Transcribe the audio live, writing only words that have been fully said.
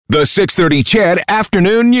The 6:30 CHED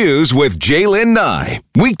Afternoon News with Jaylen Nye.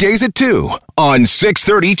 Weekdays at 2 on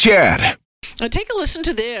 6:30 CHED. Now take a listen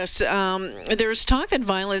to this. There's talk that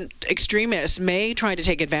violent extremists may try to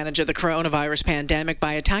take advantage of the coronavirus pandemic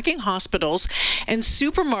by attacking hospitals and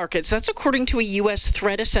supermarkets. That's according to a U.S.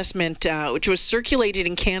 threat assessment, which was circulated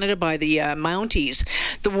in Canada by the Mounties.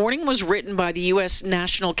 The warning was written by the U.S.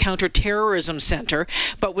 National Counterterrorism Center,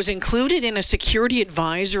 but was included in a security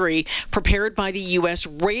advisory prepared by the U.S.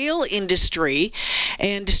 rail industry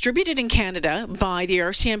and distributed in Canada by the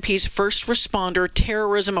RCMP's First Responder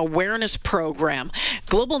Terrorism Awareness Program.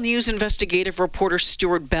 Global News investigative reporter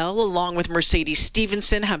Stuart Bell, along with Mercedes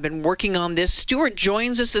Stevenson, have been working on this. Stuart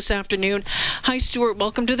joins us this afternoon. Hi, Stuart.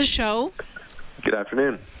 Welcome to the show. Good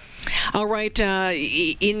afternoon. All right.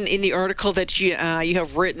 In the article that you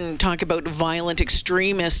have written, talk about violent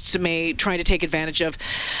extremists may try to take advantage of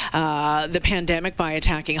the pandemic by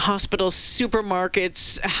attacking hospitals,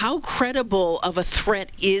 supermarkets. How credible of a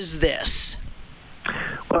threat is this?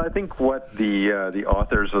 Well, I think what the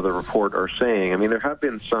authors of the report are saying, I mean, there have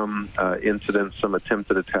been some incidents, some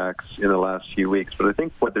attempted attacks in the last few weeks, but I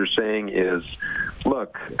think what they're saying is,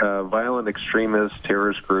 look, violent extremists,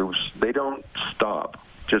 terrorist groups, they don't stop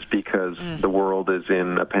just because the world is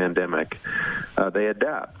in a pandemic. They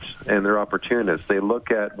adapt, and they're opportunists. They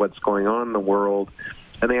look at what's going on in the world,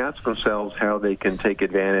 and they ask themselves how they can take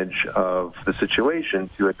advantage of the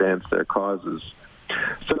situation to advance their causes.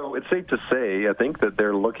 So it's safe to say, I think, that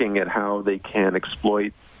they're looking at how they can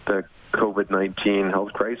exploit the COVID-19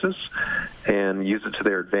 health crisis and use it to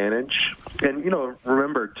their advantage. And,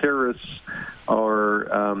 remember, terrorists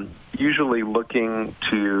are usually looking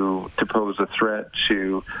to pose a threat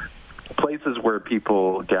to places where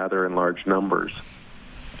people gather in large numbers.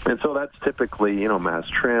 And so that's typically, mass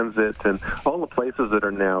transit and all the places that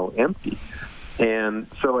are now empty. And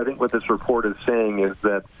so I think what this report is saying is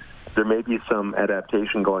that there may be some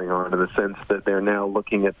adaptation going on in the sense that they're now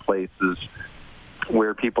looking at places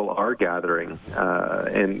where people are gathering,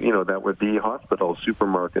 and that would be hospitals,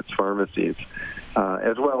 supermarkets, pharmacies,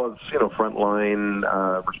 as well as frontline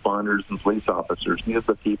responders and police officers. These are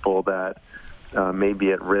the people that may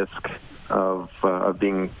be at risk of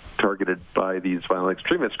being targeted by these violent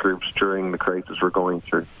extremist groups during the crisis we're going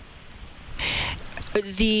through.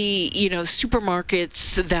 The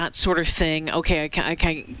supermarkets, that sort of thing. Okay, I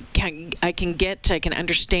can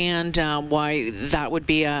understand why that would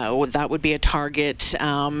be a target.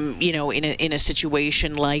 In a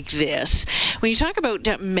situation like this. When you talk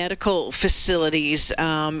about medical facilities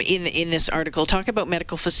in this article, talk about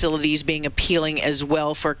medical facilities being appealing as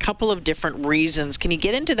well for a couple of different reasons. Can you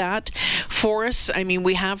get into that for us? I mean,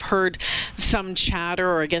 we have heard some chatter,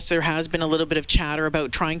 or I guess there has been a little bit of chatter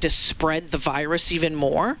about trying to spread the virus even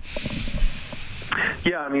more.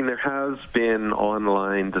 Yeah, I mean, there has been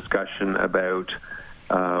online discussion about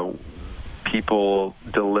people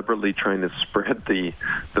deliberately trying to spread the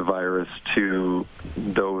virus to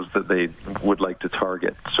those that they would like to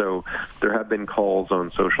target. So there have been calls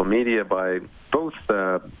on social media by both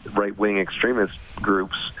right-wing extremist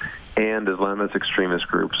groups and Islamist extremist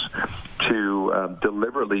groups to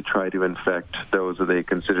deliberately try to infect those that they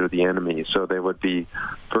consider the enemy. So they would be,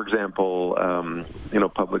 for example,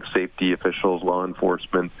 public safety officials, law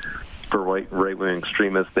enforcement. For right-wing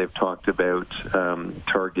extremists, they've talked about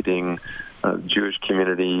targeting Jewish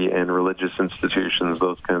community and religious institutions,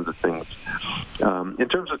 those kinds of things. In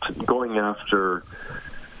terms of going after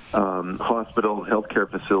hospitals, healthcare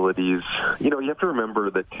facilities, you have to remember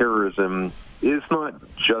that terrorism is not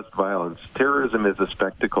just violence. Terrorism is a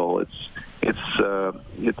spectacle. It's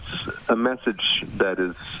a message that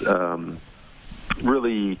is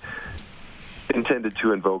really intended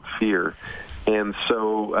to invoke fear. And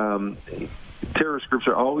so terrorist groups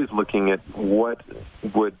are always looking at what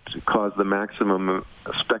would cause the maximum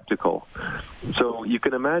spectacle. So you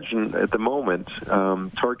can imagine at the moment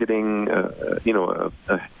targeting, a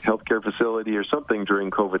healthcare facility or something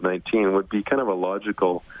during COVID-19 would be kind of a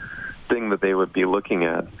logical thing that they would be looking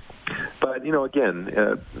at. But, again,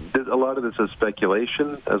 a lot of this is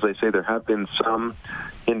speculation. As I say, there have been some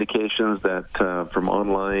indications that from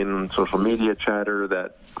online social media chatter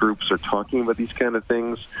that groups are talking about these kind of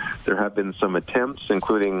things. There have been some attempts,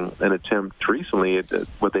 including an attempt recently at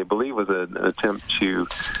what they believe was an attempt to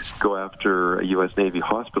go after a U.S. Navy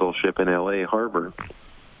hospital ship in L.A. Harbor.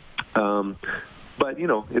 But,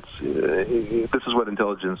 this is what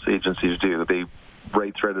intelligence agencies do. They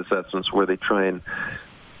write threat assessments where they try and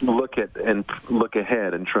look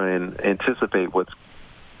ahead and try and anticipate what's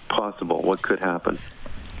possible, what could happen.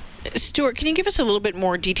 Stuart, can you give us a little bit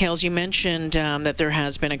more details? You mentioned that there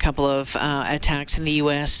has been a couple of attacks in the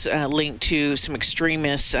U.S. Linked to some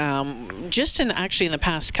extremists. Actually in the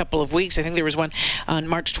past couple of weeks, I think there was one on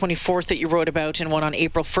March 24th that you wrote about and one on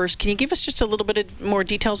April 1st. Can you give us just a little bit more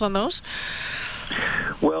details on those?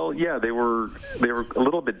 Well, yeah, they were a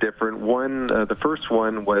little bit different. The first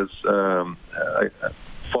one was a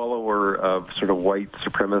follower of sort of white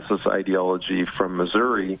supremacist ideology from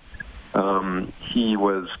Missouri. He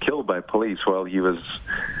was killed by police while he was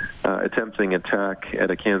attempting attack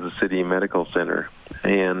at a Kansas City medical center.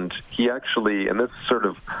 And he actually, and this sort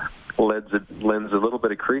of lends a little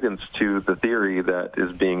bit of credence to the theory that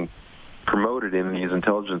is being promoted in these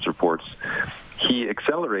intelligence reports. He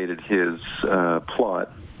accelerated his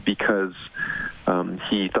plot because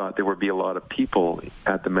he thought there would be a lot of people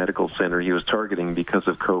at the medical center he was targeting because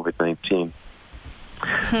of COVID-19.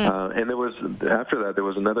 And after that, there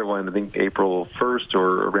was another one, I think April 1st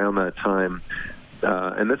or around that time.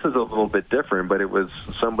 And this is a little bit different, but it was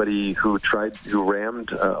somebody who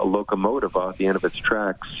rammed a locomotive off the end of its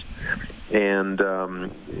tracks. And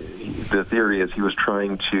the theory is he was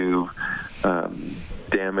trying to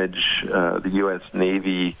damage the U.S.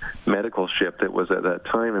 Navy medical ship that was at that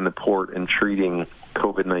time in the port and treating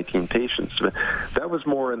COVID-19 patients. But that was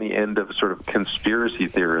more on the end of sort of conspiracy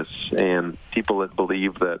theorists and people that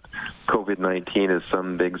believe that COVID-19 is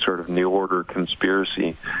some big sort of new order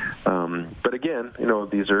conspiracy. But again,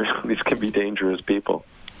 these can be dangerous people.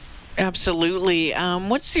 Absolutely.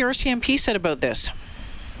 What's the RCMP said about this?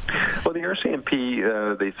 Well, the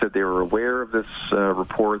RCMP, they said they were aware of this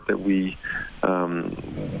report that we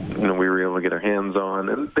were able to get our hands on,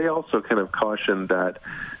 and they also kind of cautioned that,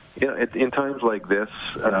 in times like this,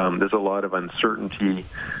 there's a lot of uncertainty,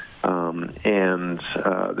 and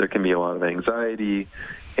there can be a lot of anxiety,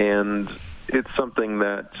 and it's something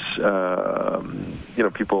that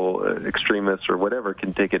people, extremists or whatever,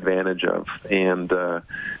 can take advantage of, and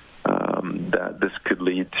that this could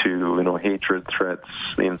lead to hatred, threats,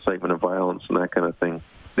 the incitement of violence, and that kind of thing.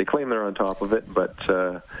 They claim they're on top of it, but these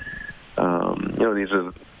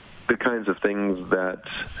are the kinds of things that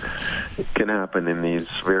can happen in these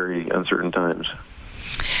very uncertain times.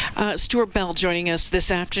 Stuart Bell joining us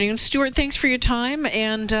this afternoon. Stuart, thanks for your time,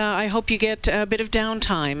 and I hope you get a bit of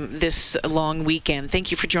downtime this long weekend.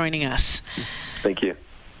 Thank you for joining us. Thank you.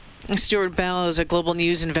 Stuart Bell is a Global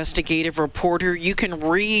News investigative reporter. You can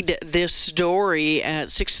read this story at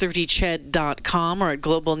 630ched.com or at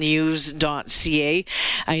globalnews.ca.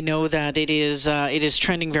 I know that it is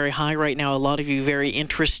trending very high right now. A lot of you very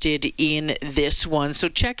interested in this one. So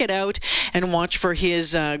check it out and watch for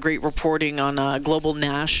his great reporting on Global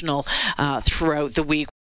National throughout the week.